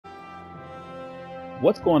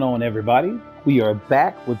What's going on, everybody? We are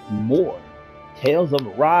back with more Tales of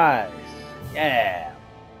Arise. Yeah.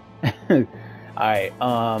 All right.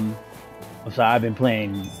 So I've been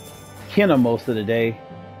playing Kena most of the day,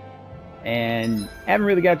 and haven't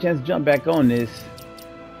really got a chance to jump back on this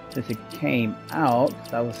since it came out.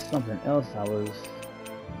 That was something else. I was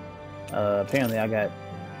apparently I got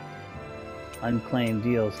unclaimed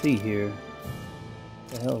DLC here. What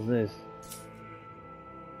the hell is this?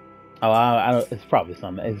 Oh, I don't, it's probably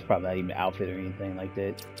something. It's probably not even an outfit or anything like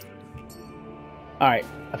that. All right,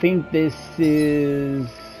 I think this is.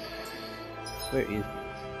 Where is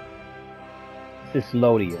this?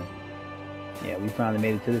 Lodia. Yeah, we finally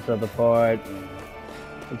made it to this other part.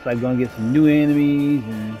 Looks like we're gonna get some new enemies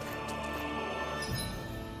and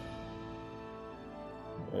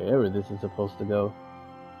wherever this is supposed to go.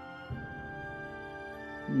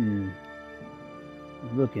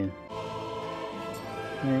 Looking.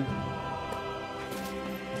 Okay.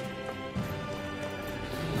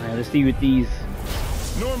 Alright, let's see what these.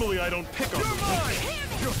 Normally I don't pick on them.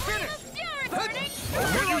 You're finished! Here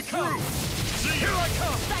I come! See ya! Here I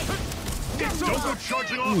come! Don't go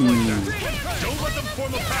charging off like that! Don't let them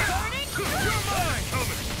form a pack! You're mine!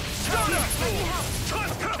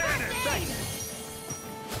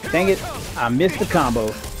 Coming! Dang it! I missed the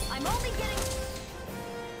combo. I'm only getting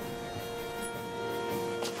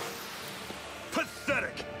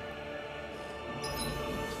Pathetic!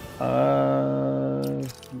 Let me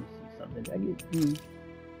see something. Did I get?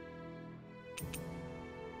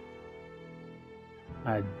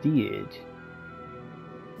 I did.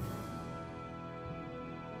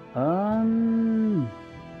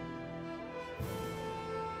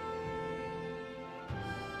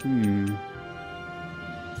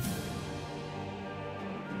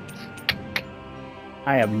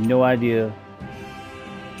 I have no idea.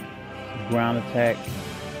 Ground attack.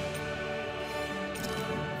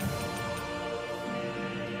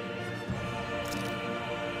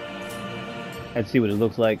 Let's see what it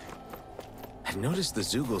looks like. I've noticed the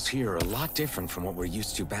Zeugles here are a lot different from what we're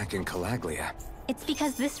used to back in Calaglia. It's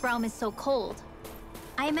because this realm is so cold.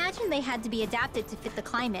 I imagine they had to be adapted to fit the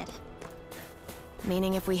climate.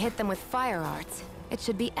 Meaning if we hit them with fire arts, it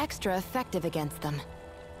should be extra effective against them.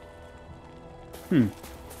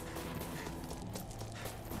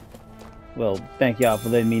 Well, thank y'all for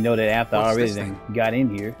letting me know that after I already got in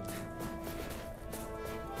here.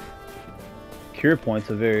 Cure points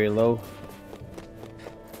are very low.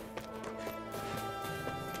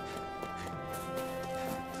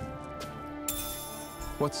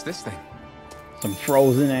 What's this thing? Some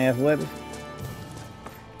frozen ass lettuce.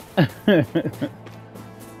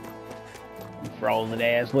 Frozen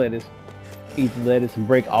ass lettuce. Eat the lettuce and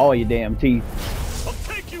break all your damn teeth. I'll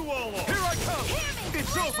take you all off! Here I come!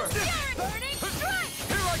 It's over!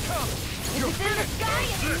 Here I come! You're finished!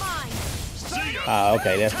 See ya! Ah,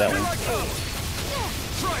 okay, that's that one.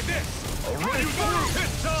 Try this! I'll run you through!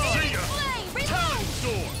 Hit time! See ya! Time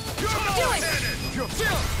sword! Do it! You're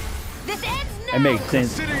finished! This ends now! That makes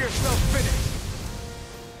sense. Consider yourself finished!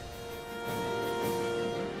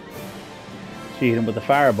 She hit him with a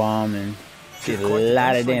firebomb and did a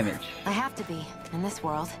lot of damage. I have to be, in this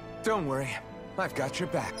world. Don't worry, I've got your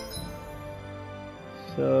back.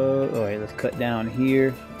 So, alright, let's cut down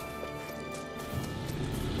here.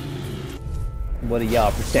 What are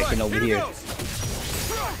y'all protecting over here?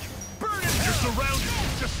 Burn it! You're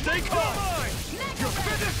surrounded! Just stay calm! You're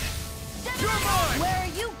finished! You're mine! Where are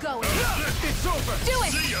you going? It's over! Do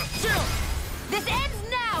it! See ya! This ends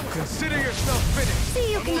now! Consider yourself finished!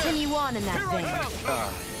 See you continue on in that Here I vein.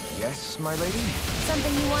 come! Yes, my lady?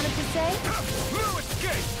 Something you wanted to say? No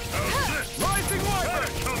escape! Rising Wyvern!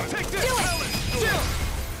 Take this! Do it! Challenge!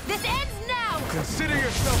 This ends now! Consider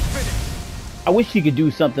yourself finished! I wish you could do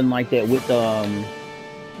something like that with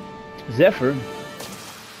Zephyr.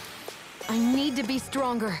 I need to be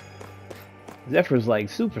stronger. Zephyr's like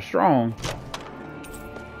super strong.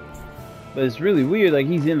 But it's really weird, like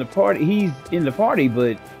he's in the party,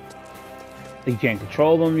 but you can't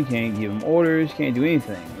control him, you can't give him orders, you can't do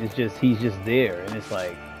anything. It's just, he's just there, and it's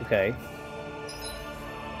like, okay.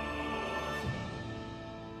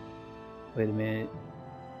 Wait a minute.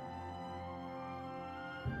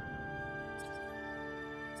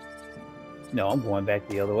 No, I'm going back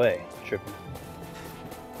the other way. Tripping.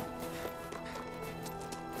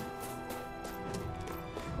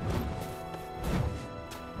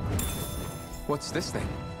 What's this thing?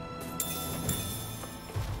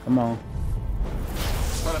 Come on.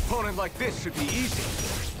 An opponent like this should be easy.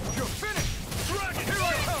 You're finished! Dragon, here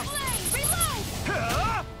I come! Reload!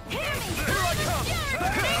 Here I come!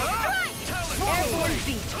 Airborne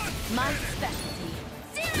beat. My specialty.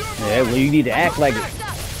 Yeah, Yeah, well, you need to act like it.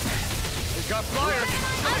 He's got fire.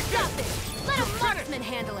 I'll stop this. Let a marksman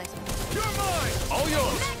handle it. You're mine. All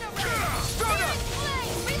yours. Start up.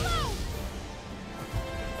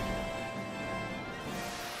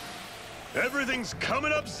 Everything's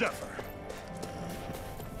coming up, Zephyr.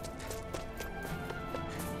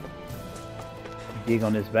 Dig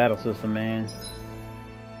on this battle system, man.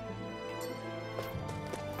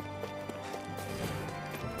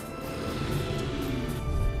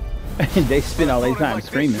 They spend all their time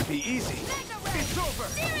screaming. Be easy. It's over.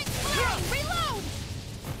 Reload!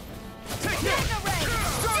 Take this.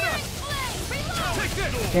 Start up. Take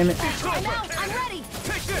this. Damn it. It's I'm over. out! I'm ready!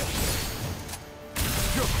 Take this.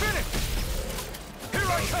 You're finished.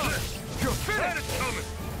 Here I come. You're finished. It's coming.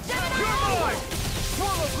 You're mine.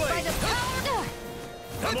 Swallow By blade. the power...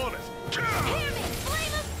 I'm on it. Hear me!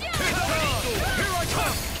 Flame of It's fury! on. Here I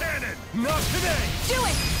come. Cannon. Not today. Do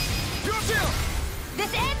it! You're still.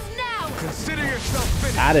 This ends now! Consider yourself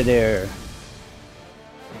finished. Out of there.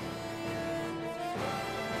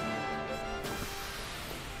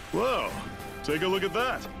 Whoa. Take a look at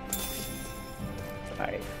that.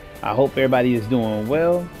 Alright. I hope everybody is doing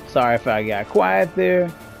well. Sorry if I got quiet there.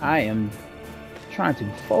 I am trying to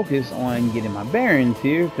focus on getting my bearings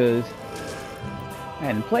here because I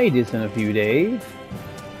hadn't played this in a few days.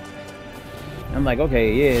 I'm like,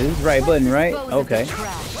 okay, yeah, this is the right button, right? Okay.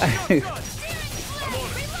 I'm on it.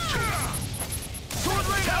 Sword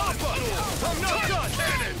Rain Alpha. I'm not done.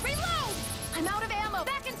 Cannon. Reload! I'm out of ammo!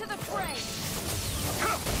 Back into the fray!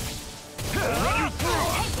 Run you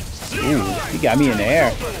through. Ooh, he got me in the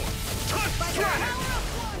air.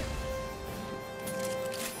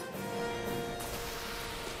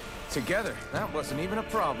 Together, that wasn't even a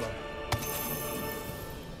problem.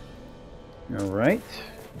 Alright.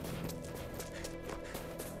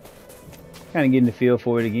 Kind of getting the feel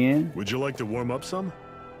for it again. Would you like to warm up some?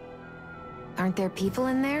 Aren't there people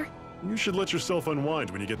in there? You should let yourself unwind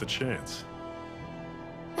when you get the chance.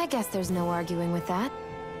 I guess there's no arguing with that.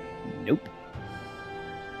 Nope.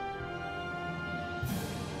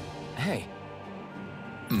 Hey.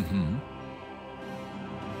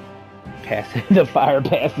 Passing the fire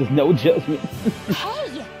passes no judgment.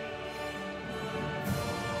 Hey!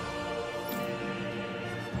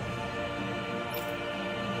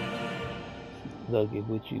 Look at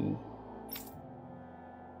what you.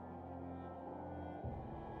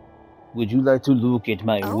 Would you like to look at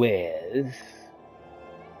my wares?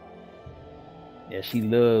 Yeah, she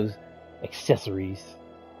loves accessories.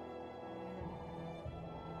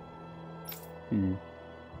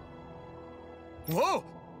 Whoa!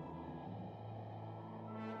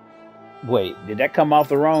 Wait, did that come off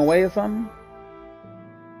the wrong way or something?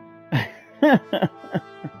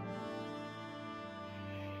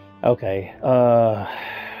 Okay.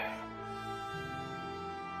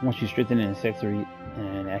 Once you strengthen an accessory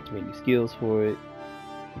and activate your skills for it,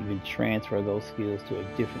 you can transfer those skills to a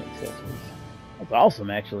different accessory. That's awesome,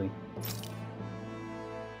 actually.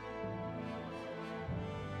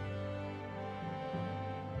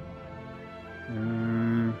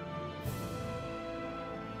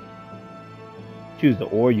 Choose the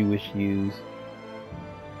ore you wish to use.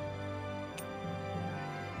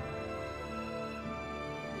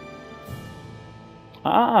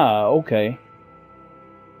 Ah, okay.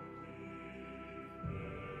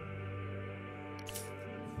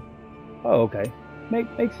 Oh, okay.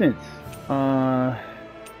 Makes sense. Let's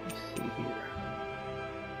see here.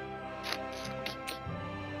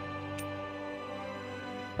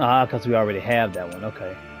 Ah, because we already have that one.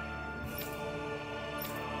 Okay.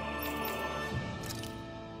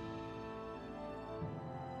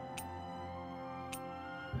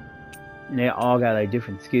 And they all got like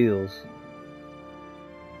different skills.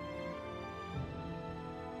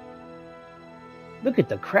 Look at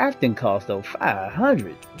the crafting cost though,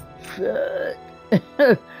 500.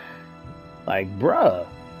 Like, bruh.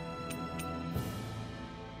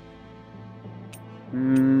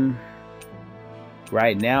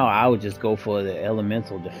 Right now, I would just go for the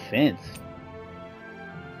elemental defense.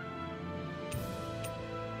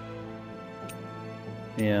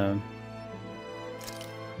 Yeah.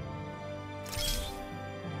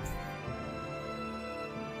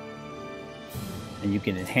 And you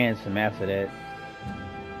can enhance them after that.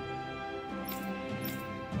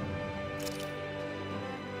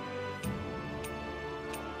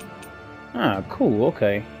 Ah, cool,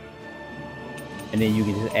 okay. And then you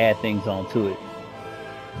can just add things onto it.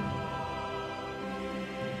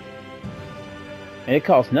 And it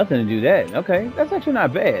costs nothing to do that. Okay, that's actually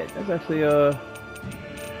not bad. That's actually a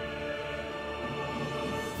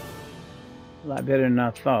lot better than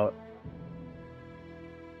I thought.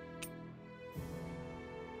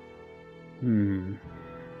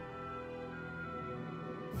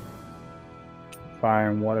 Fire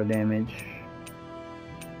and water damage.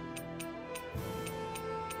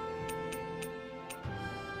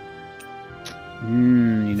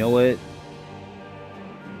 You know what?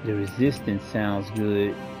 The resistance sounds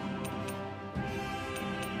good.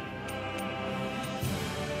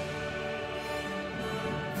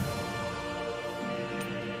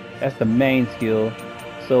 That's the main skill.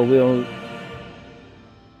 So we'll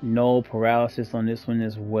null paralysis on this one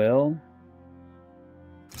as well.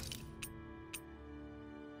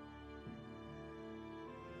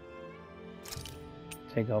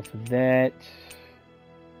 Take off of that.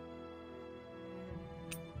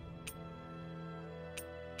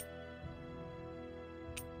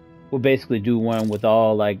 We'll basically do one with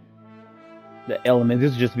all like the elements.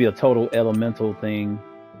 This will just be a total elemental thing.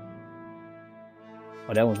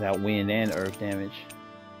 Oh, that one's out wind and earth damage.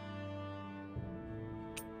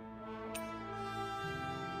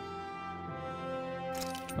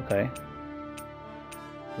 Okay.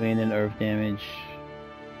 Wind and earth damage.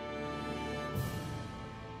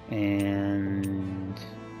 And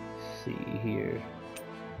let's see here.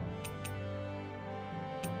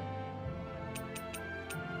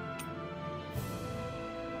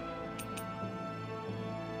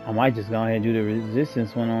 I might just go ahead and do the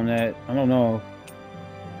resistance one on that. I don't know.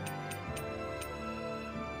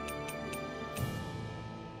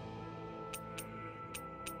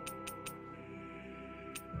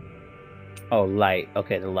 Oh, light.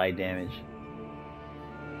 Okay, the light damage.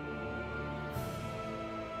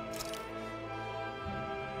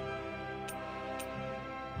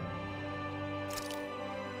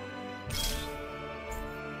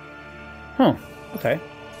 Huh. Okay.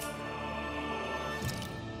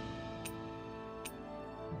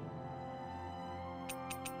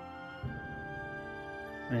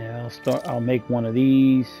 Yeah, I'll make one of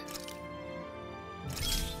these.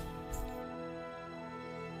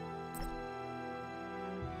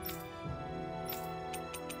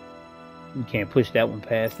 You can't push that one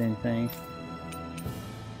past anything.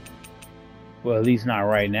 Well, at least not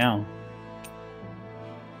right now.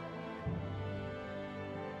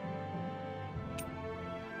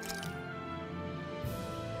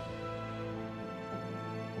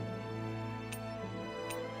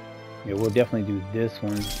 Yeah, we'll definitely do this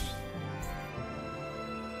one.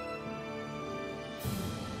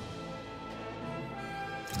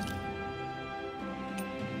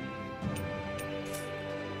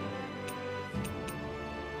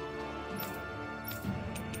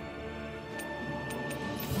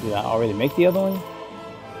 Did I already make the other one?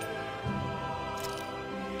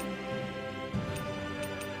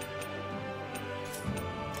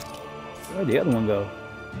 Where'd the other one go?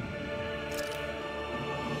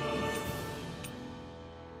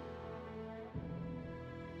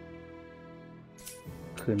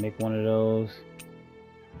 Could make one of those.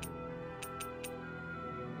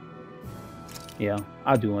 Yeah,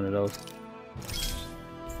 I'll do one of those.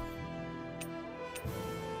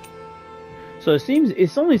 So it seems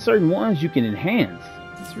it's only certain ones you can enhance.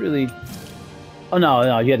 It's really... Oh,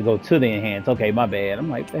 no, you had to go to the enhance. Okay, my bad.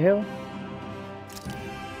 I'm like, the hell?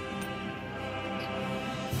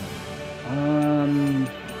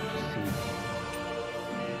 Let's see.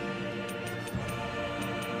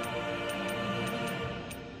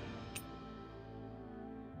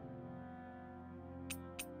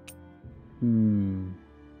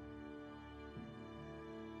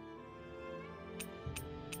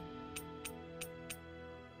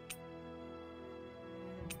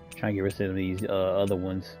 Trying to get rid of these other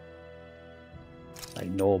ones, like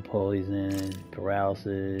null poison,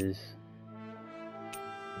 paralysis.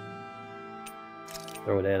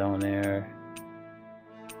 Throw that on there.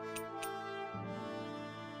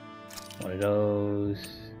 One of those.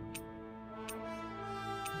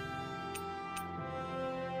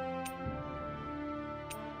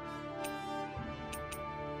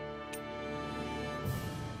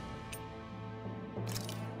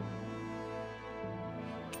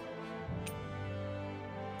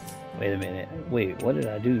 Wait a minute. Wait, what did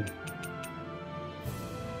I do?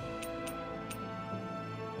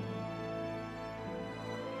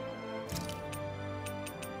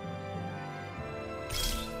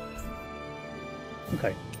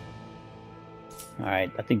 Okay.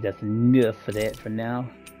 Alright, I think that's enough for that for now.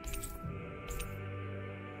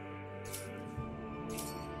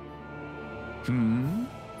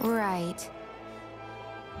 Right.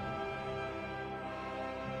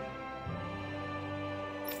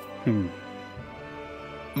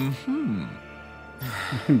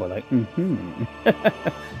 More like,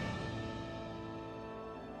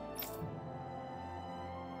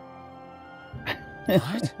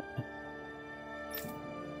 What?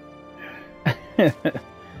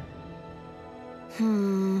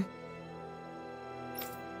 Hmm.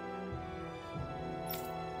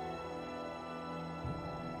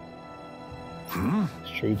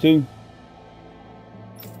 It's true too.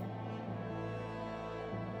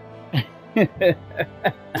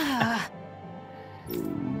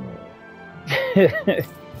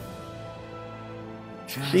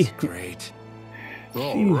 Just great.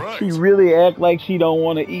 She really act like she don't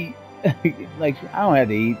want to eat. Like, I don't have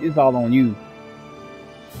to eat. It's all on you.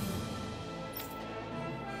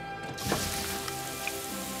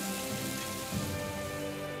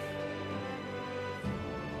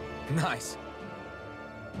 Nice.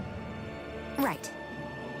 Right.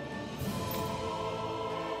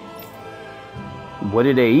 What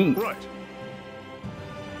did they eat? Right.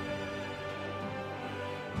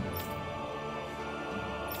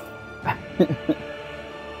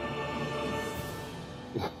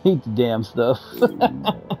 Eat the damn stuff.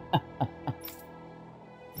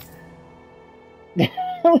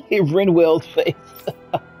 Renwell's face.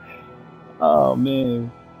 Oh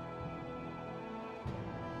man.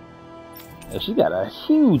 Yeah, she got a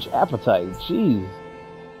huge appetite. Jeez.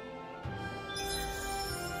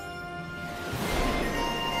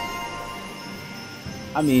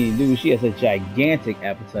 I mean, dude, she has a gigantic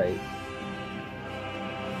appetite.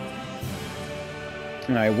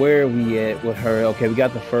 Alright, where are we at with her? Okay, we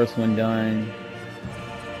got the first one done.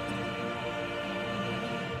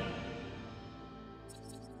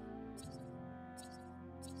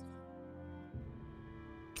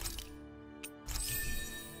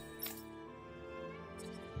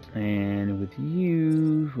 And with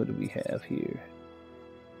you, what do we have here?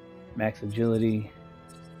 Max agility.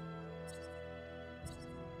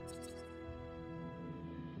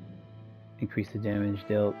 Increase the damage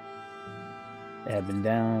dealt. They have been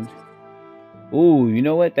downed. Ooh, you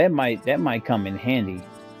know what? That might come in handy,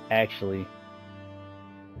 actually.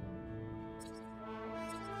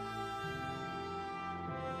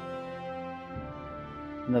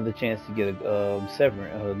 Another chance to get a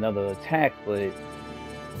another attack, but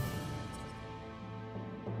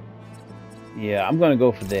yeah, I'm gonna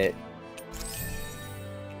go for that.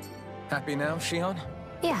 Happy now, Shion?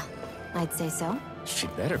 Yeah, I'd say so.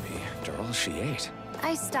 She'd better be, after all she ate.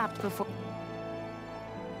 I stopped before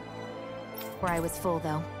I was full,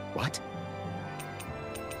 though. What?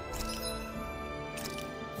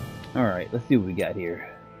 Alright, let's see what we got here.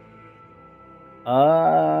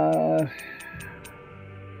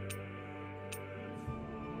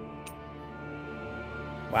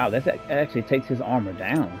 Wow, that actually takes his armor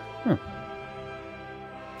down. Huh.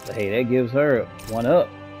 So hey, that gives her one up.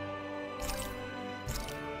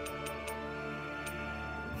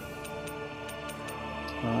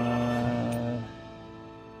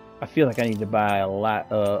 I feel like I need to buy a lot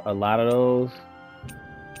of those.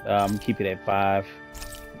 Keep it at 5.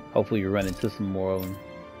 Hopefully you run into some more of them.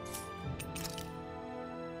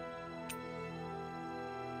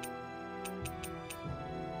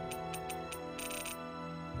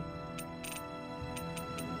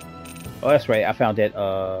 Oh, that's right. I found that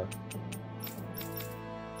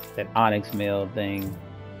that onyx mail thing.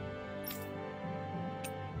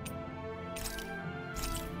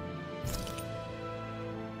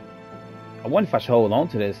 I wonder if I should hold on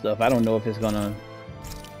to that stuff. I don't know if it's gonna,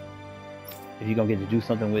 if you're gonna get to do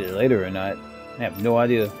something with it later or not. I have no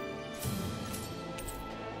idea.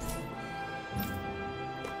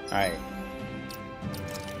 Alright.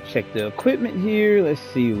 Check the equipment here. Let's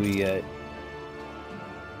see what we got.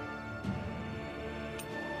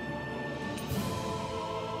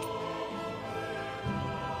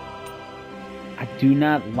 I do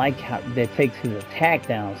not like how that takes his attack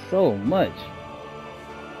down so much.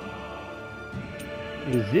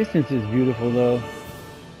 Resistance is beautiful though.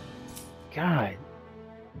 God,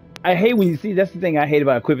 I hate when you see. That's the thing I hate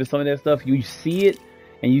about equipping some of that stuff. You see it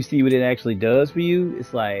and you see what it actually does for you.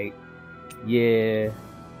 It's like, yeah,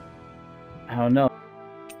 I don't know.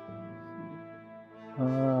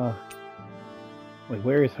 Wait,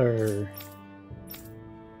 where is her?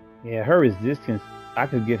 Yeah, her resistance. I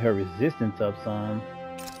could get her resistance up some.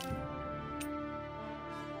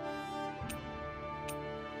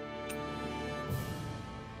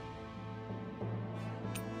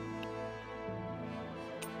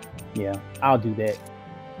 Yeah, I'll do that.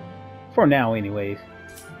 For now, anyways.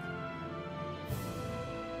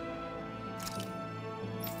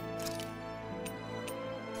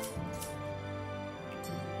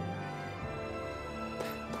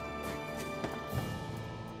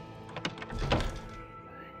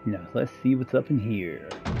 Now, let's see what's up in here.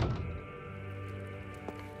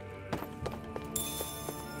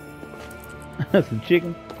 Some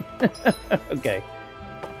chicken? Okay.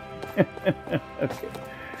 Okay.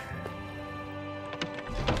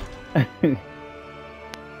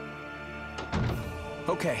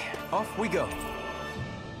 Okay, off we go.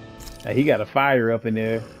 Now, he got a fire up in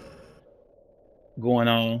there going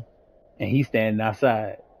on, and he's standing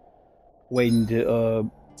outside waiting to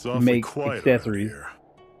It's awfully make quiet around accessories. here.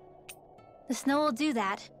 The snow will do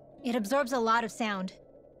that. It absorbs a lot of sound.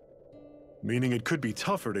 Meaning it could be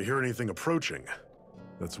tougher to hear anything approaching.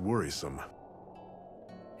 That's worrisome.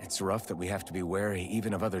 It's rough that we have to be wary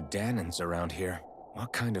even of other Danans around here.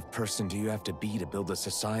 What kind of person do you have to be to build a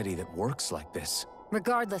society that works like this?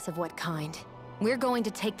 Regardless of what kind, we're going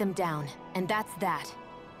to take them down, and that's that.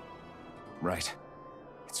 Right.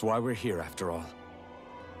 It's why we're here after all.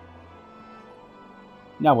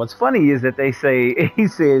 Now, what's funny is that they say, he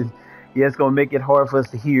says, yeah, it's going to make it hard for us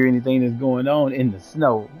to hear anything that's going on in the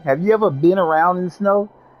snow. Have you ever been around in the snow?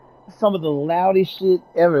 Some of the loudest shit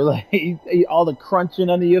ever, like all the crunching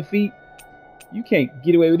under your feet. You can't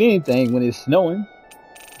get away with anything when it's snowing.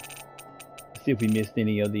 Let's see if we missed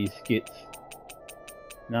any of these skits.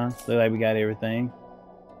 No, looks like we got everything.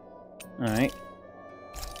 Alright.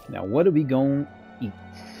 Now, what are we going to eat?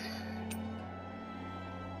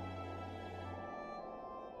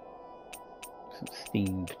 Some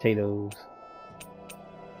steamed potatoes.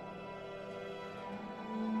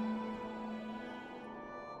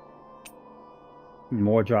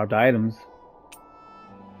 More dropped items.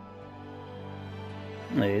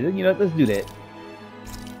 Hey, you know, let's do that.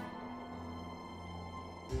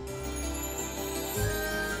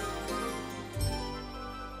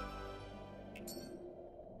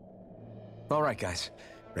 All right, guys.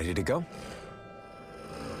 Ready to go?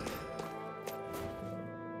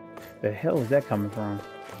 The hell is that coming from?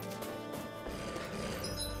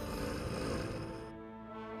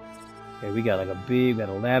 Okay, we got like got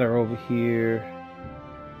a ladder over here.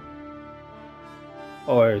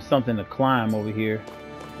 Or something to climb over here.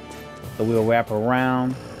 So we'll wrap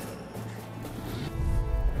around.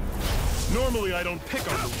 Normally I don't pick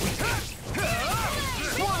on the weak.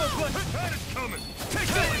 That is coming. Take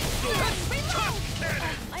that.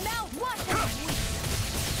 I'm out! Watch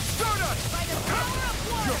Stardust! By the power of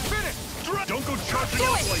one! You're finished! Don't go charging Do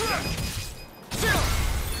off it! like that!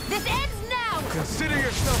 This ends now! Consider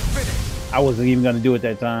yourself finished. I wasn't even gonna do it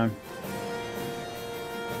that time.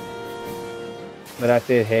 But I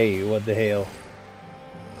said, hey, what the hell?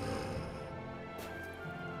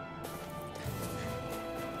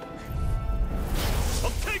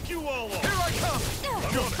 I'll take you all off! Here I come.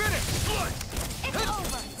 You're finished. It's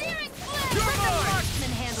over! Searing flame! You're Let the mine!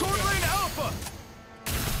 marksman handle Sword this! Lane Alpha.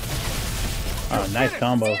 Oh, nice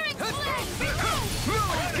combo. Searing flame!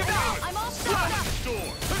 I'm all set! Door!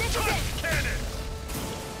 This is it! Cannon!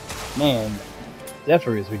 Man,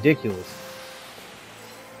 Zephyr is ridiculous.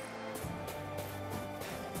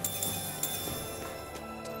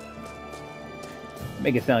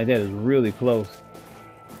 Make it sound like that is really close.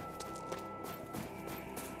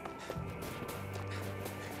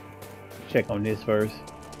 Check on this first.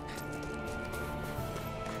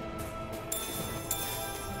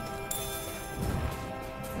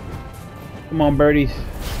 Come on, birdies.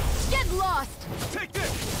 Get lost! Take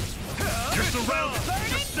this. You're surrounded!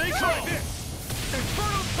 Just stay calm!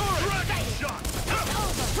 Infernal Torrent. Dragon shot!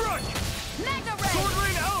 Strike. Mega Sword Ray!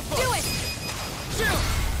 Lane Alpha. Do it! Shield.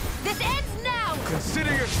 This ends now!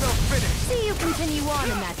 Consider yourself finished. See you continue on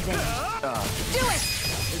in that vein. Do it!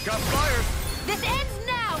 It got fired. This ends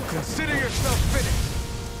now! Consider yourself finished.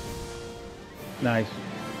 Nice.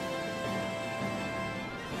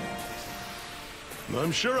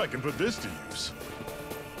 I'm sure I can put this to use.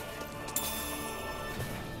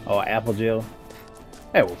 Oh, apple gel.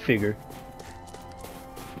 That will figure.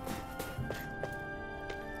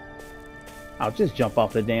 I'll just jump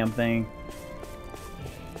off the damn thing.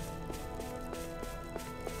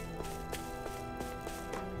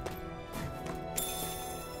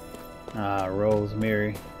 Ah,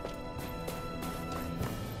 rosemary.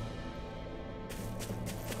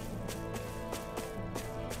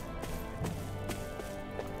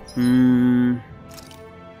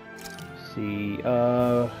 See,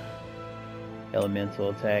 elemental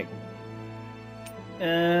attack.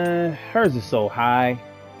 Hers is so high.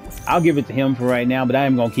 I'll give it to him for right now, but I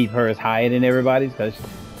am gonna keep hers higher than everybody's because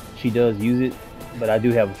she does use it. But I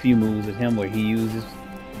do have a few moves with him where he uses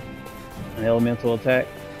an elemental attack.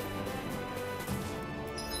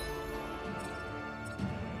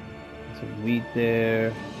 Some wheat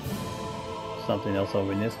there. Something else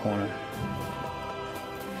over in this corner.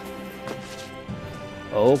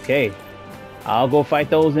 Okay, I'll go fight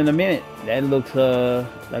those in a minute. That looks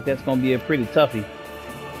like that's gonna be a pretty toughie.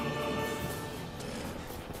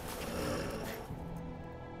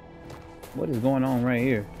 What is going on right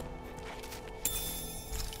here?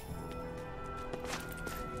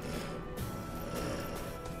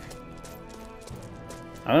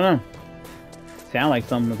 I don't know. Sound like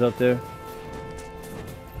something's up there.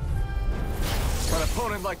 An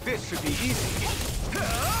opponent like this should be easy.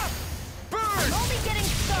 Burn! Only getting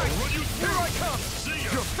started. Run you Here through. I come! See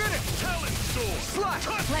ya. You're finished! Talent sword. Slash!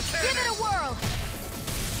 Let's give it a whirl.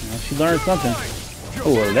 Well, she learned something. You're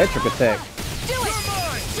Oh, mine! electric attack. Do You're it.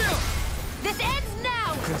 mine! Chill! This ends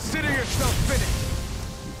now. Consider yourself finished!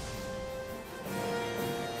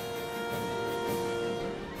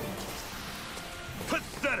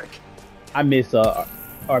 Pathetic. I miss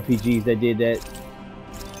RPGs that did that,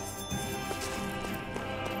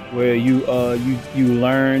 where you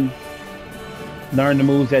learn the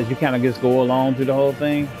moves as you kind of just go along through the whole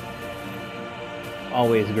thing.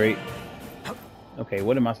 Always great. Okay,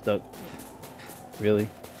 what am I stuck? Really?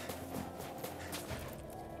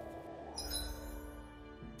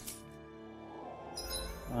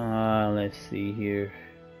 Let's see here.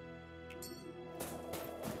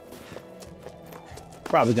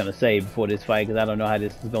 Probably gonna save before this fight because I don't know how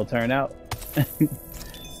this is gonna turn out.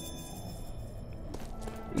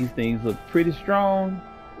 These things look pretty strong.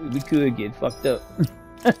 We could get fucked up.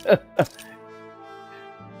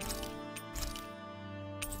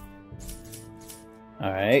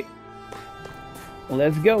 All right,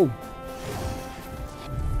 let's go.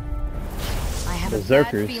 I have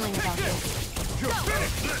Berserkers. a bad feeling about this. You're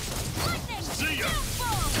finished! See ya.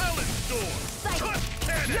 Talent sword. Cut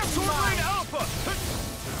cannon. Sword Lane Alpha!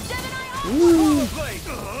 Ooh. Blade!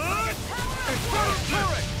 Inferno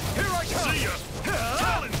turret! Here I come! See ya.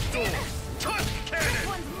 Talent sword. Cut cannon.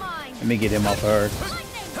 One's mine. Let me get him off her.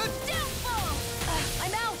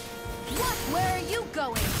 I'm out. What? Where are you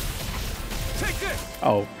going? Take this!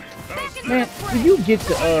 Oh, Back into man, the fray. did you get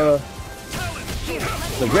the Talent Here, sword.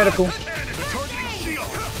 let's the go. reticle? Cannon. Targeting shield.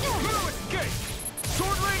 No escape!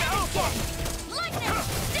 Sword Lane Alpha! Lightning.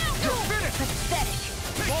 You're finished! Pathetic.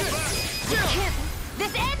 Take this! You can't.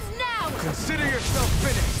 This ends now. Consider yourself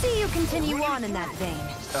finished! See you continue on in that vein.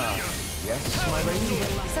 Yes, my lady?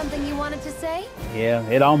 Something you wanted to say? Yeah,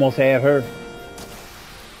 it almost had her.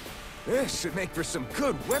 This should make for some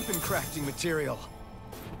good weapon crafting material.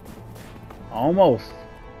 Almost.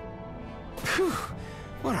 Phew,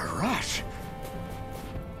 what a rush.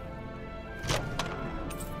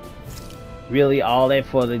 Really, all that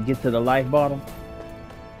for to get to the life bottom?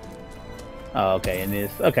 Oh, okay, and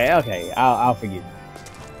this. Okay, I'll forget.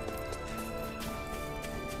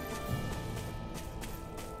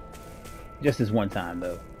 Just this one time,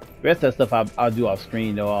 though. The rest of the stuff I'll do off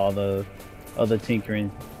screen, though, all the other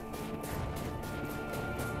tinkering.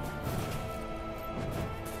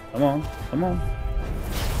 Come on, come on.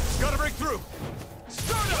 Gotta break through!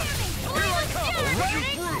 Stardust! Here I come! Run you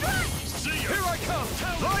through. See ya. Here I come!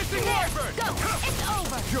 Rising Wyvern! Go. It's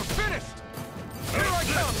over. You're finished! Here I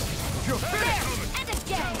come! You're finished! And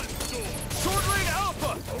again. Sword Lane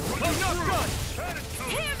Alpha! Enough gun!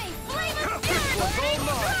 Hear me. Flame of This one's all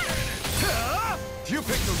mine! You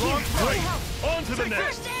picked the wrong fight! On to the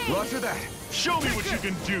next. Roger that. Show me what you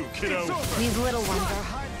can do, kiddo. It's over! These little ones are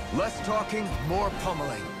hard. Less talking, more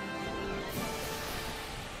pummeling.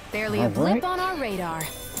 Barely a All blip right. on our radar.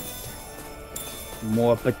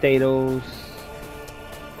 More potatoes.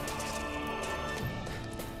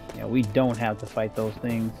 Yeah, we don't have to fight those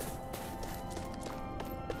things.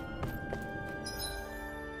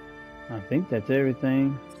 I think that's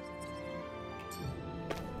everything.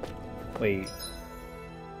 Wait.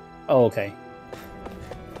 Oh, okay.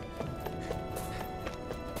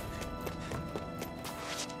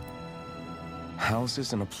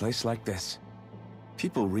 Houses in a place like this.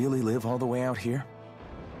 People really live all the way out here?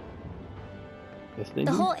 Yes, they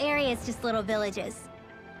The do. whole area is just little villages.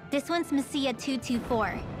 This one's Messia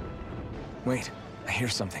 224. Wait, I hear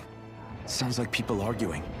something. Sounds like people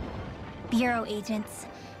arguing. Bureau agents.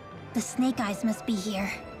 The Snake Eyes must be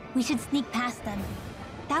here. We should sneak past them.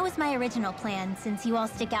 That was my original plan, since you all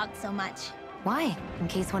stick out so much. Why? In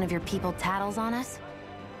case one of your people tattles on us?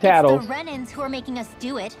 Tattles. It's the Renans who are making us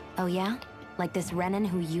do it. Oh yeah? Like this Renan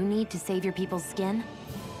who you need to save your people's skin?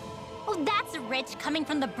 Oh, that's rich, coming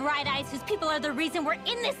from the Bright Eyes, whose people are the reason we're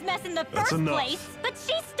in this mess in the That's first enough. place. But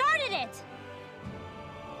she started it!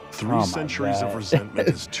 3 Oh my centuries of God. resentment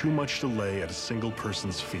is too much to lay at a single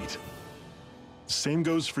person's feet. Same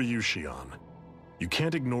goes for you, Shion. You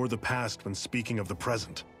can't ignore the past when speaking of the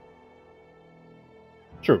present.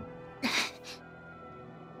 True.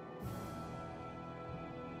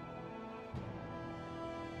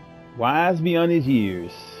 Wise beyond his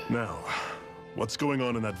years. Now, what's going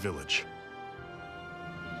on in that village?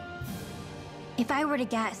 If I were to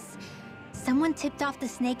guess, Someone tipped off the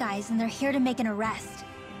Snake Eyes and they're here to make an arrest.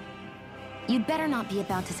 You'd better not be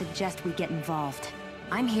about to suggest we get involved.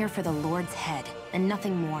 I'm here for the Lord's head, and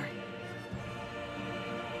nothing more.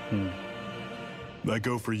 That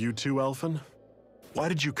go for you too, Alphen? Why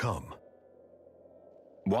did you come?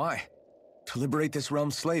 Why? To liberate this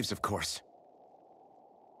realm's slaves, of course.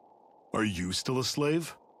 Are you still a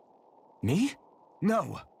slave? Me?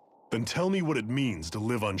 No. Then tell me what it means to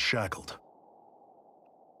live unshackled.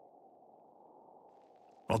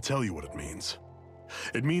 I'll tell you what it means.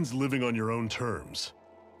 It means living on your own terms,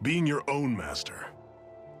 being your own master,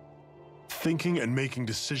 thinking and making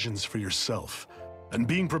decisions for yourself, and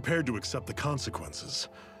being prepared to accept the consequences.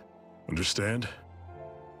 Understand?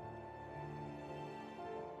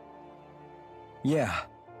 Yeah,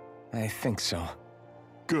 I think so.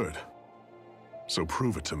 Good. So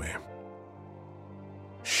prove it to me.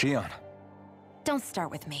 Shionne. Don't start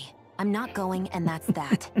with me. I'm not going, and that's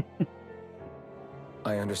that.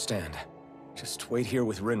 I understand. Just wait here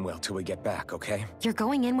with Rinwell till we get back, okay? You're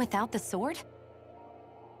going in without the sword?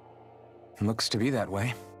 Looks to be that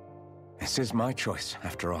way. This is my choice,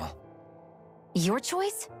 after all. Your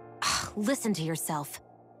choice? Listen to yourself.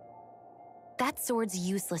 That sword's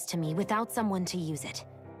useless to me without someone to use it.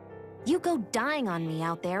 You go dying on me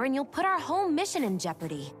out there and you'll put our whole mission in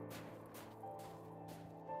jeopardy.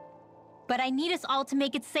 But I need us all to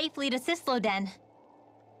make it safely to Sisloden.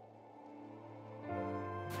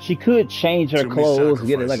 She could change her Too many clothes,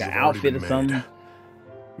 get it sacrifices like an have already outfit or been something. made.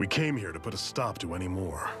 We came here to put a stop to any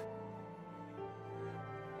more.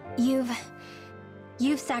 You've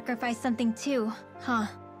sacrificed something too, huh?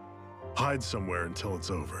 Hide somewhere until it's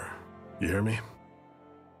over. You hear me?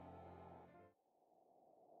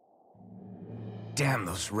 Damn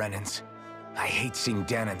those Renans. I hate seeing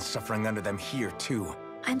Danon suffering under them here, too.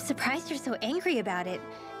 I'm surprised you're so angry about it.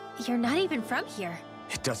 You're not even from here.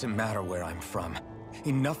 It doesn't matter where I'm from.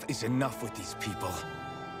 Enough is enough with these people.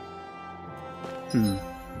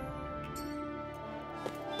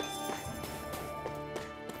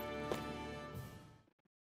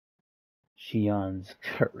 Shionne's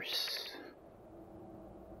curse.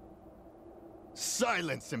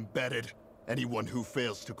 Silence, Embedded! Anyone who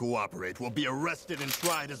fails to cooperate will be arrested and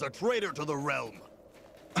tried as a traitor to the realm.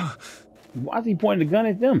 Why is he pointing the gun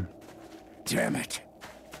at them? Damn it.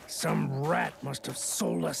 Some rat must have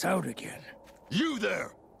sold us out again. You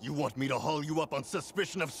there! You want me to haul you up on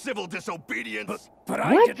suspicion of civil disobedience? But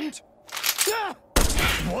I What? didn't. Ah!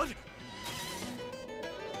 What?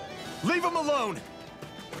 Leave him alone!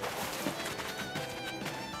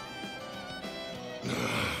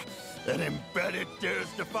 An Embedded dares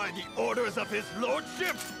defy the orders of his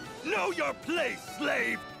lordship? Know your place,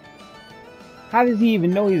 slave! How does he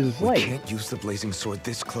even know he's a We slave? can't use the blazing sword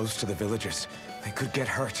this close to the villagers. They could get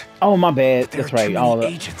hurt. Oh, my bad. There That's are right. too All many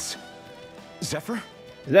the... agents. Zephyr?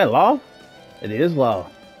 Is that law? It is law.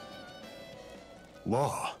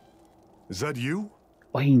 Law? Is that you?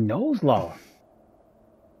 Well, he knows law.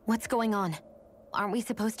 What's going on? Aren't we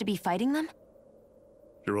supposed to be fighting them?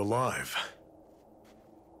 You're alive.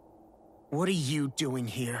 What are you doing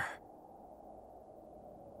here?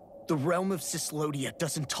 The realm of Cyslodia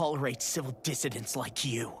doesn't tolerate civil dissidents like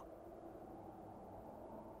you.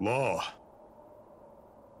 Law.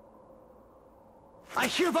 I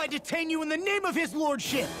hereby detain you in the name of his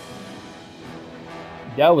lordship!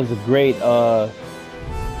 That was a great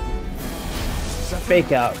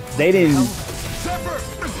fake out. They didn't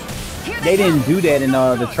do that in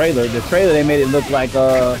the trailer. The trailer they made it look like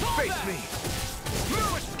Face me!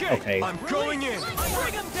 okay. I'm going in!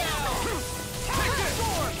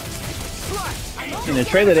 In the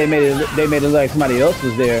trailer they made it look like somebody else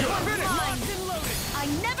was there. I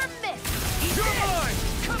never miss! You're mine!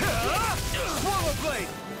 Swallow blade!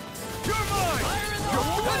 You're mine!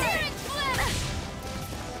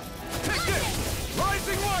 Take this!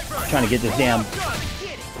 Rising Wyvern! Trying to get this damn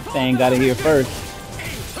thing out of here first.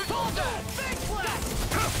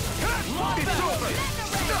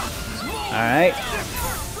 Alright.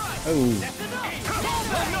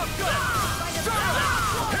 Oh.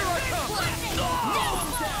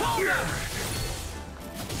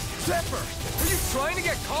 Zephyr! Are you trying to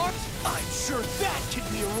get caught? I'm sure that can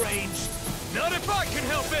be arranged! Not if I can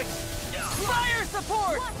help it! Fire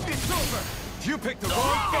support! It's over! You picked the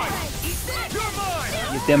wrong fight! You're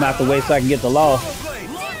mine! Get them out the way so I can get the law. Blade!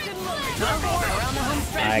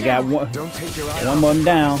 I got one Don't take your eye of them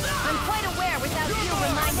down. I'm quite aware without you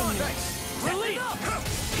reminding me.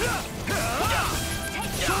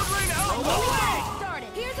 Started.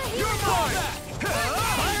 Here's a hero bomb.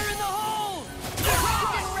 Fire in the hole!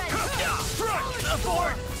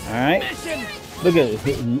 Alright. Look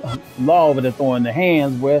at Law over there throwing the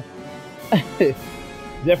hands with.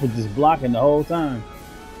 Zephyr's just blocking the whole time.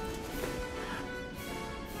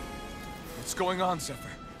 What's going on, Zephyr?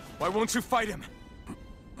 Why won't you fight him?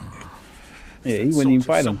 Yeah, he wouldn't even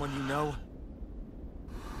fight him. Someone you know?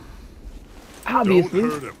 Obviously.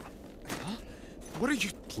 Don't hurt him. Huh? What are you?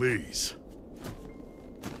 Please.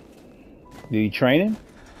 Do you train him?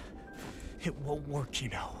 It won't work, you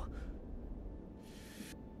know.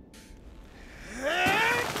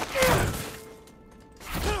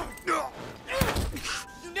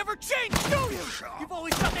 You never change, do you? You've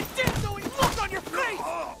always got that death-knowing look on your face!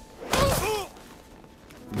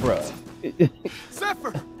 Bruh.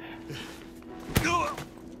 Zephyr!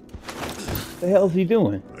 The hell's he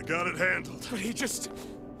doing? I got it handled. But he just...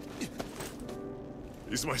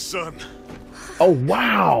 He's my son. Oh,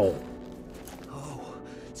 wow. Oh,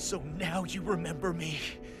 so now you remember me.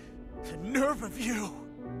 The nerve of you.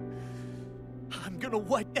 I'm gonna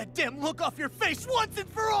wipe that damn look off your face once and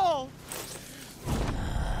for all!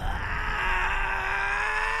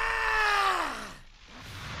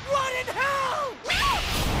 Run in hell!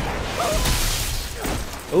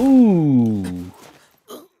 Ooh.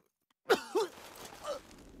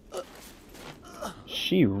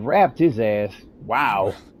 She wrapped his ass.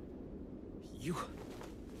 Wow. You...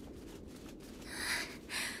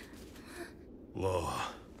 Law.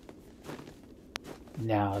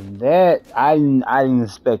 Now that I didn't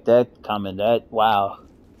expect that coming. That wow.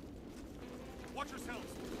 Watch yourselves.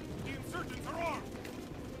 The insurgents are armed.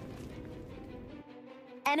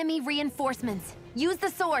 Enemy reinforcements. Use the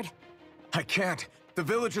sword. I can't. The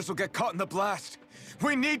villagers will get caught in the blast.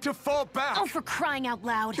 We need to fall back. Oh, for crying out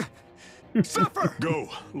loud. Zephyr! Go.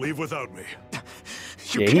 Leave without me.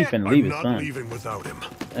 You Yeah, he can't. finna leave I'm his not son. leaving without him.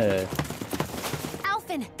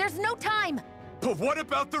 Alphen, there's no time. But what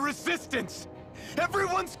about the resistance?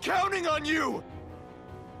 Everyone's counting on you!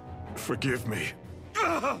 Forgive me.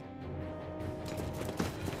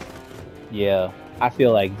 Yeah, I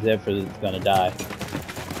feel like Zephyr is gonna die.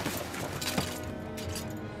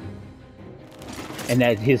 And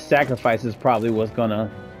that his sacrifice is probably what's gonna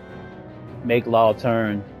make Law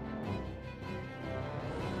turn.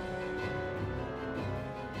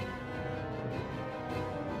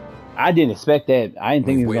 I didn't expect that. I didn't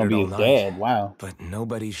think he was gonna be his dad. Wow. But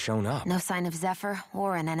nobody's shown up. No sign of Zephyr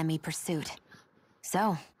or an enemy pursuit.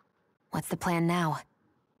 So, what's the plan now?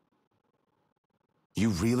 You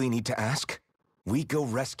really need to ask? We go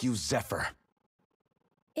rescue Zephyr.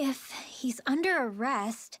 If he's under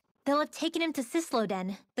arrest, they'll have taken him to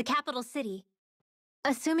Cisloden, the capital city.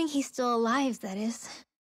 Assuming he's still alive, that is.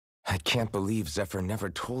 I can't believe Zephyr never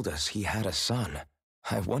told us he had a son.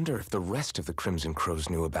 I wonder if the rest of the Crimson Crows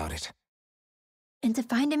knew about it. And to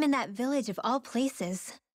find him in that village of all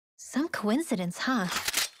places. Some coincidence, huh?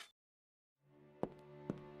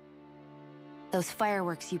 Those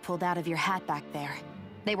fireworks you pulled out of your hat back there.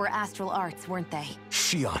 They were astral arts, weren't they?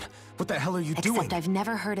 Shion, what the hell are you doing? Except I've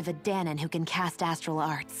never heard of a Dahnan who can cast astral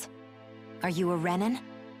arts. Are you a Renan?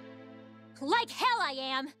 Like hell I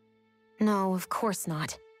am! No, of course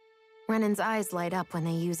not. Renan's eyes light up when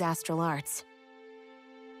they use astral arts.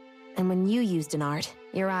 And when you used an art,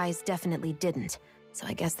 your eyes definitely didn't. So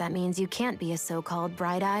I guess that means you can't be a so-called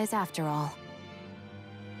Bright Eyes after all.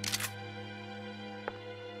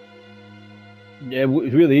 Yeah, it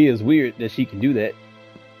really is weird that she can do that.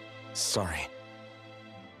 Sorry.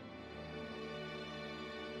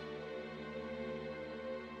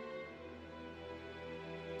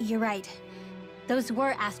 You're right. Those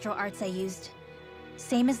were astral arts I used.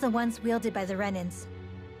 Same as the ones wielded by the Renans.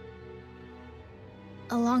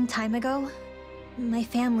 A long time ago, my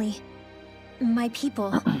family, my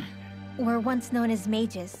people, were once known as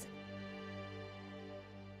mages.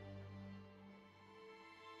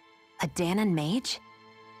 A Dahnan mage?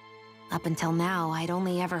 Up until now, I'd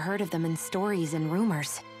only ever heard of them in stories and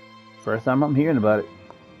rumors. First time I'm hearing about it.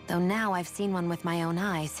 Though now I've seen one with my own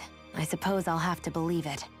eyes, I suppose I'll have to believe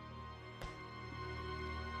it.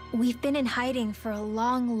 We've been in hiding for a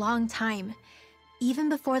long, long time. Even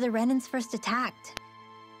before the Renans first attacked.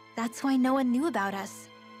 That's why no one knew about us.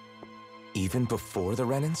 Even before the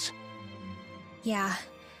Renans? Yeah.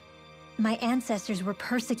 My ancestors were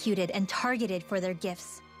persecuted and targeted for their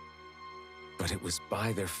gifts. But it was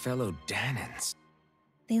by their fellow Dahnans.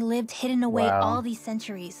 They lived hidden away Wow. all these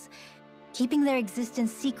centuries, keeping their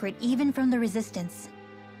existence secret even from the Resistance.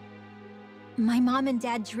 My mom and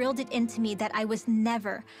dad drilled it into me that I was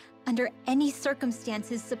never, under any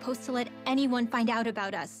circumstances, supposed to let anyone find out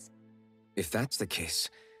about us. If that's the case,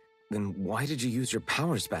 then why did you use your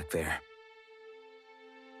powers back there?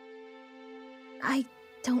 I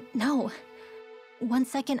don't know. One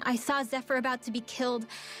second I saw Zephyr about to be killed,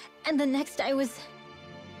 and the next I was...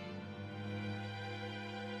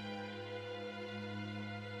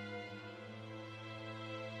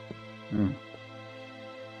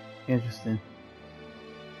 Interesting.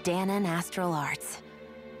 Dahnan Astral Arts.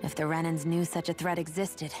 If the Renans knew such a threat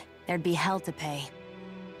existed, there'd be hell to pay.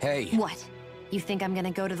 Hey! What? You think I'm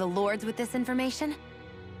gonna go to the Lords with this information?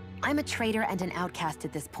 I'm a traitor and an outcast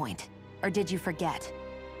at this point. Or did you forget?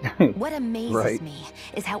 What amazes me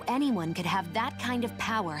is how anyone could have that kind of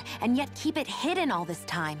power and yet keep it hidden all this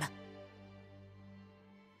time.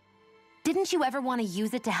 Didn't you ever want to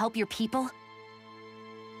use it to help your people?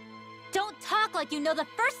 Don't talk like you know the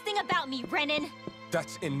first thing about me, Renan!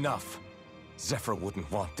 That's enough. Zephyr wouldn't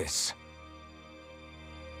want this.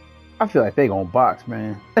 I feel like they gonna box,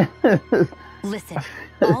 man. Listen,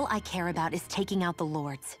 all I care about is taking out the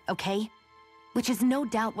Lords, okay? Which is no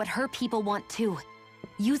doubt what her people want too.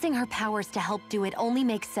 Using her powers to help do it only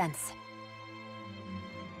makes sense.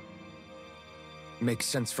 Makes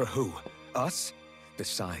sense for who? Us?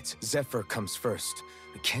 Besides, Zephyr comes first.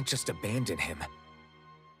 We can't just abandon him.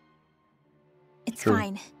 It's True.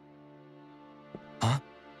 fine. Huh?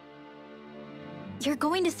 You're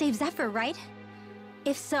going to save Zephyr, right?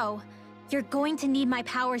 If so, you're going to need my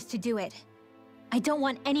powers to do it. I don't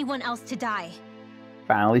want anyone else to die.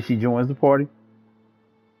 Finally, she joins the party.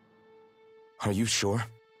 Are you sure?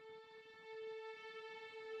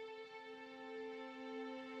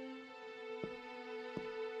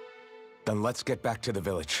 Then let's get back to the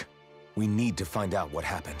village. We need to find out what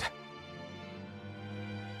happened.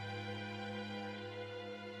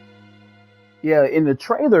 Yeah, in the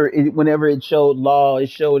trailer, whenever it showed Law, it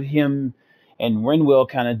showed him and Renwell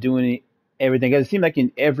kind of doing everything. It seemed like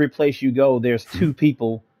in every place you go, there's two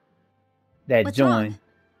people that What's join wrong?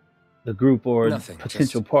 the group or Nothing,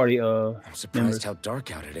 potential just- party. I'm surprised members. how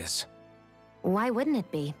dark out it is. Why wouldn't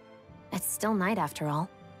it be? It's still night after all.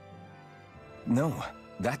 No,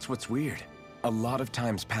 that's what's weird. A lot of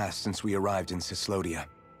time's passed since we arrived in Cyslodia.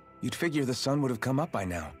 You'd figure the sun would have come up by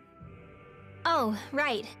now. Oh,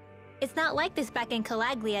 right. It's not like this back in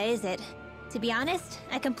Calaglia, is it? To be honest,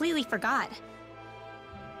 I completely forgot.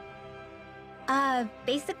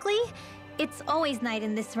 Basically, it's always night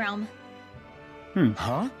in this realm.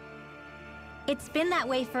 Huh? It's been that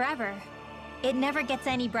way forever. It never gets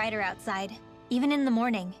any brighter outside, even in the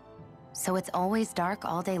morning. So it's always dark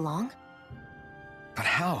all day long? But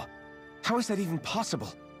how? How is that even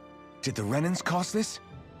possible? Did the Renans cause this?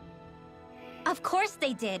 Of course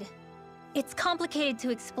they did. It's complicated to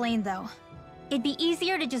explain, though. It'd be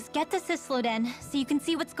easier to just get to Cysloden so you can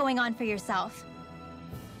see what's going on for yourself.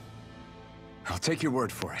 I'll take your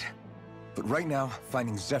word for it. But right now,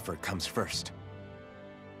 finding Zephyr comes first.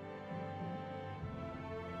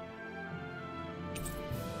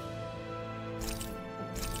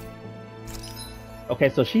 Okay,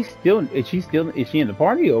 so is she in the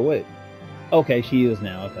party or what? Okay, she is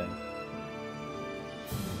now. Okay.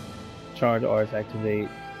 Charge arts activate.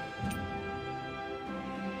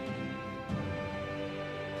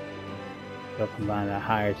 They'll combine a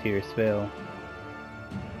higher tier spell.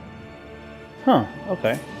 Huh,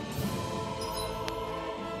 okay.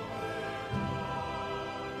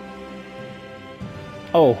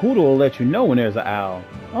 Oh, Hoodle will let you know when there's an owl.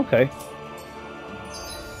 Okay.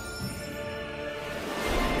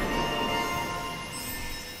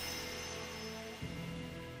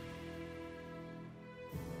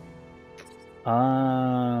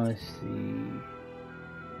 Let's see.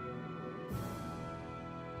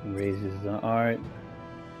 Raises the art.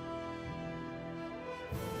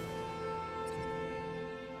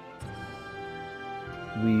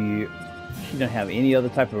 She don't have any other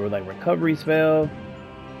type of like recovery spell.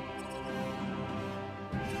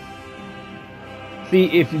 See,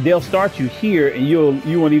 if they'll start you here and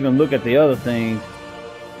you won't even look at the other things.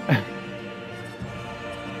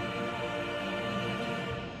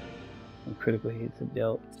 Critical hits are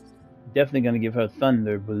dealt. Definitely gonna give her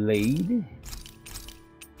Thunder Blade.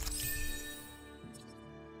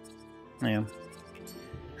 Yeah.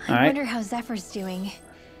 I wonder how Zephyr's doing.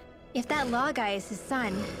 If that Law guy is his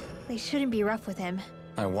son, they shouldn't be rough with him.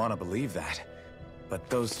 I want to believe that. But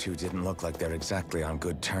those two didn't look like they're exactly on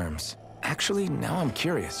good terms. Actually, now I'm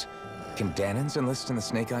curious. Can Dahnans enlist in the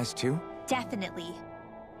Snake Eyes too? Definitely.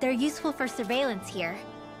 They're useful for surveillance here.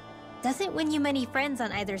 Doesn't win you many friends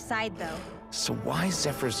on either side, though. So why is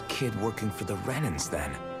Zephyr's kid working for the Renans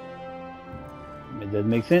then? It doesn't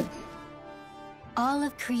make sense. All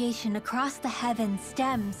of creation across the heavens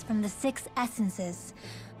stems from the 6 essences.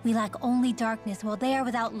 We lack only darkness while they are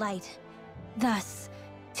without light. Thus,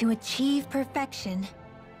 to achieve perfection...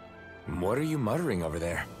 What are you muttering over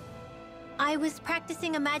there? I was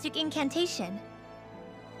practicing a magic incantation.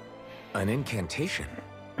 An incantation?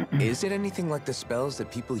 Is it anything like the spells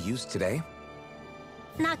that people use today?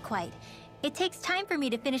 Not quite. It takes time for me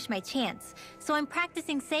to finish my chants, so I'm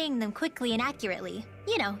practicing saying them quickly and accurately.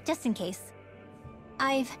 You know, just in case.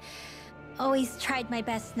 I've always tried my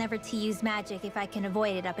best never to use magic if I can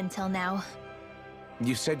avoid it up until now.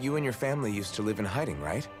 You said you and your family used to live in hiding,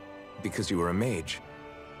 right? Because you were a mage.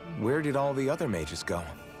 Where did all the other mages go?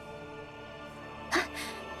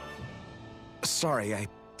 Sorry, I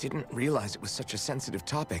didn't realize it was such a sensitive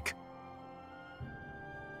topic.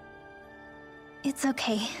 It's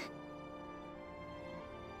okay.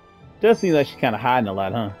 Does seem like she's kind of hiding a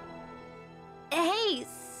lot, huh? Hey,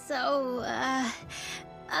 so,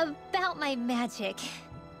 about my magic.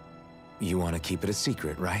 You want to keep it a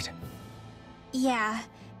secret, right? Yeah,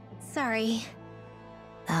 sorry.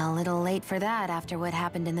 A little late for that after what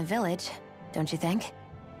happened in the village, don't you think?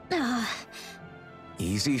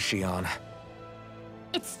 Easy, Shionne.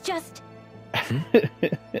 It's just...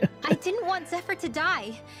 I didn't want Zephyr to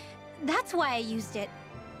die. That's why I used it.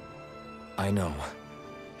 I know.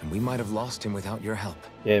 And we might have lost him without your help.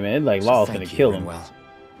 Yeah, man, it's like Law's gonna kill him. Rinwell.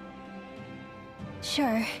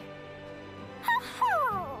 Sure.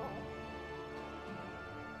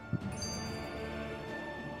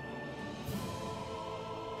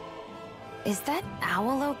 Is that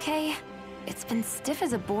owl okay? It's been stiff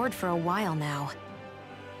as a board for a while now.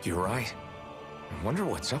 You're right. I wonder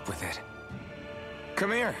what's up with it.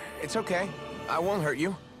 Come here. It's okay. I won't hurt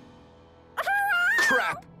you.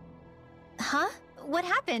 Crap! Huh? What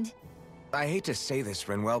happened? I hate to say this,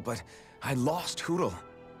 Rinwell, but I lost Hootle.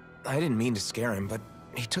 I didn't mean to scare him, but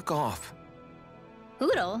he took off.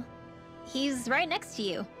 Hootle? He's right next to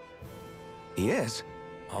you. He is?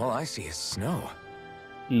 All I see is snow.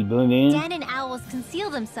 He blend in. Dan and owls conceal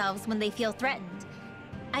themselves when they feel threatened.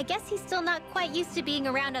 I guess he's still not quite used to being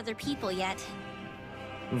around other people yet.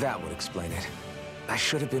 That would explain it. I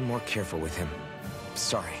should have been more careful with him.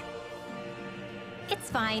 Sorry. It's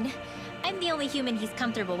fine. I'm the only human he's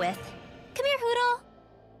comfortable with. Come here, Hootle.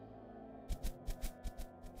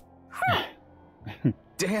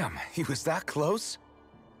 Damn, he was that close?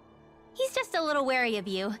 He's just a little wary of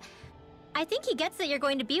you. I think he gets that you're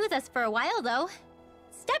going to be with us for a while, though.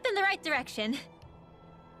 Step in the right direction.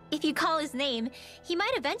 If you call his name, he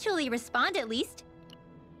might eventually respond at least.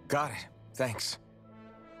 Got it. Thanks.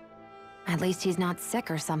 At least he's not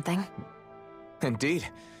sick or something. Indeed.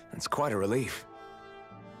 That's quite a relief.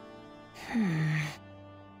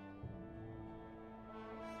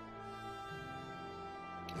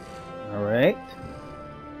 All right.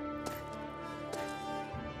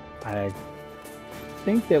 I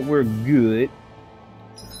think that we're good.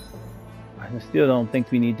 I still don't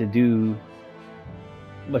think we need to do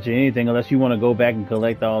much of anything unless you want to go back and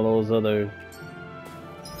collect all those other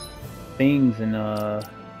things and let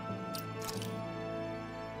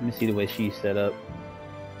me see the way she's set up.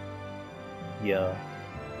 Yeah.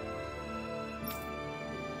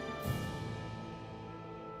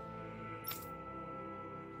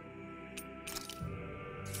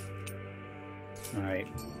 All right.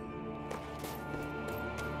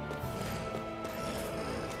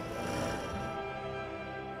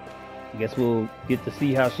 I guess we'll get to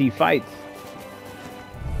see how she fights.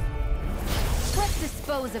 Let's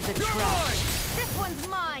dispose of the trash. This one's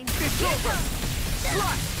mine. It's over!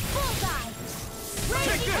 Bullseye!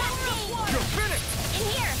 Take this! You're finished! In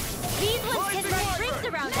here! These ones can run strings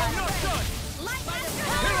around I'm not us! done!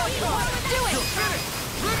 Here I come! Do You're it! finished!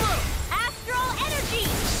 Remove! Astral energy!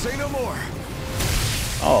 Say no more.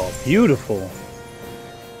 Oh, beautiful.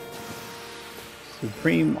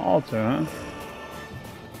 Supreme Altar, huh?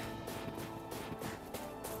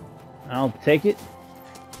 I'll take it.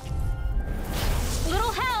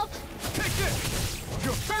 Little help! Take this!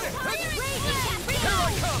 You're finished! Here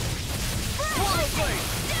I come! Portal blade!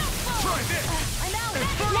 Try this! I'm out!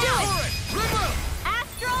 Infernal bullet! Remove!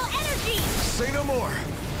 Astral energy! Say no more.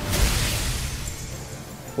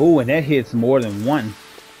 Oh, and that hits more than one.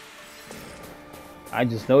 I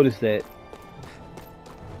just noticed that.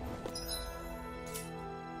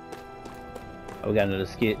 Oh, we got another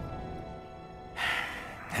skit.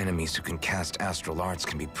 Enemies who can cast astral arts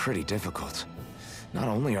can be pretty difficult. Not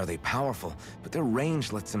only are they powerful, but their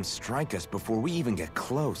range lets them strike us before we even get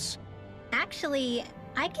close. Actually,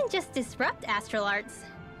 I can just disrupt astral arts.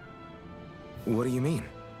 What do you mean?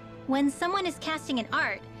 When someone is casting an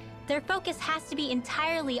art, their focus has to be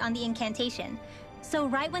entirely on the incantation. So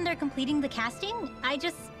right when they're completing the casting, I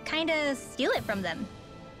just kinda steal it from them.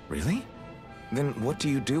 Really? Then what do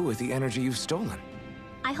you do with the energy you've stolen?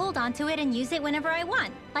 I hold on to it and use it whenever I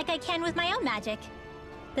want, like I can with my own magic.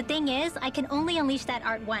 The thing is, I can only unleash that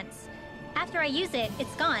art once. After I use it,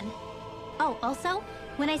 it's gone. Oh, also,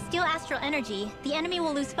 when I steal astral energy, the enemy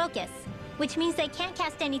will lose focus, which means they can't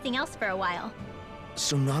cast anything else for a while.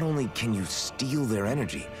 So not only can you steal their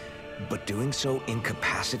energy, but doing so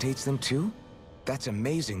incapacitates them too? That's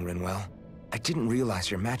amazing, Rinwell. I didn't realize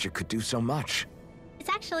your magic could do so much. It's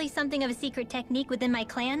actually something of a secret technique within my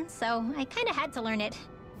clan, so I kinda had to learn it.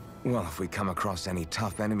 Well, if we come across any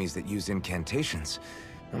tough enemies that use incantations,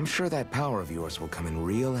 I'm sure that power of yours will come in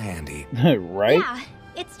real handy. Right? Yeah,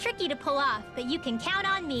 it's tricky to pull off, but you can count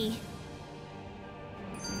on me.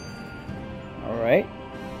 Alright.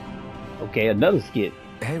 Okay, another skit.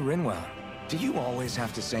 Hey, Rinwell, do you always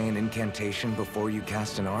have to say an incantation before you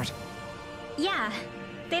cast an art? Yeah,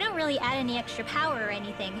 they don't really add any extra power or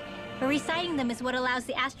anything, but reciting them is what allows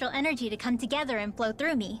the astral energy to come together and flow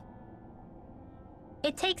through me.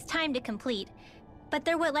 It takes time to complete, but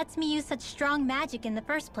they're what lets me use such strong magic in the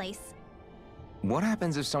first place. What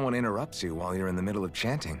happens if someone interrupts you while you're in the middle of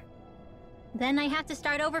chanting? Then I have to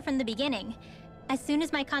start over from the beginning. As soon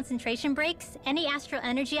as my concentration breaks, any astral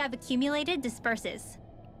energy I've accumulated disperses.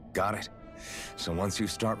 Got it. So once you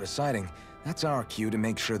start reciting, that's our cue to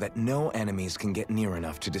make sure that no enemies can get near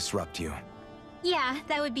enough to disrupt you. Yeah,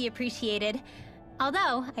 that would be appreciated.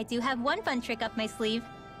 Although, I do have one fun trick up my sleeve.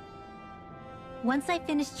 Once I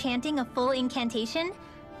finish chanting a full incantation,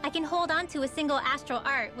 I can hold on to a single astral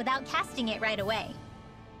art without casting it right away.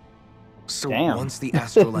 So Damn. once the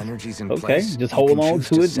astral energy's in Okay, place, just you hold can on choose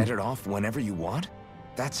to it. set it off whenever you want?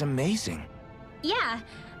 That's amazing. Yeah,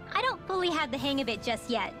 I don't fully have the hang of it just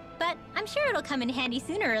yet, but I'm sure it'll come in handy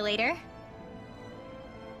sooner or later.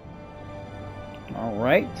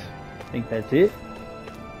 Alright. I think that's it.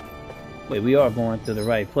 Wait, we are going to the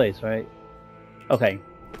right place, right? Okay.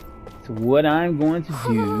 So what I'm going to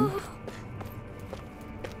do...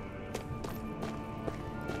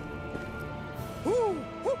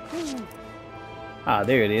 Ah,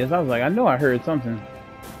 there it is. I was like, I know I heard something.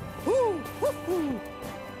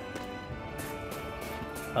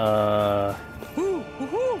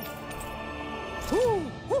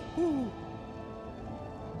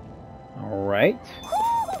 Alright.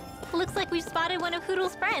 Looks like we've spotted one of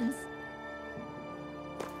Hoodle's friends.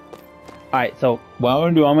 Alright, so what I'm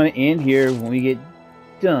gonna do, I'm gonna end here. When we get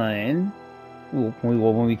done,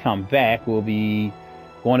 when we come back, we'll be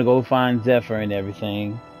going to go find Zephyr and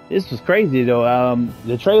everything. This was crazy though.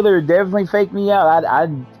 The trailer definitely faked me out.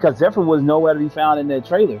 Because Zephyr was nowhere to be found in that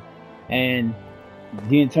trailer, and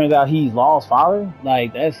then it turns out he's Law's father.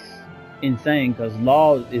 Like, that's insane. Because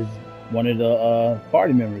Law is one of the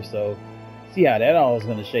party members. So see how that all is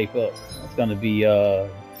gonna shape up. It's gonna be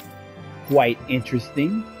quite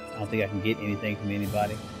interesting. I don't think I can get anything from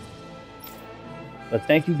anybody. But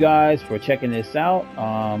thank you guys for checking this out.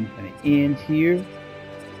 I'm gonna end here.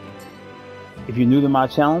 If you're new to my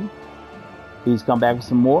channel, please come back for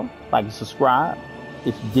some more. Like and subscribe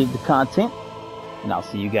if you dig the content. And I'll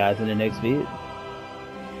see you guys in the next vid.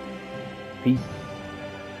 Peace.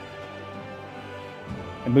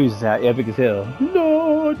 And music sound epic as hell.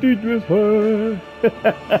 No, I did this her.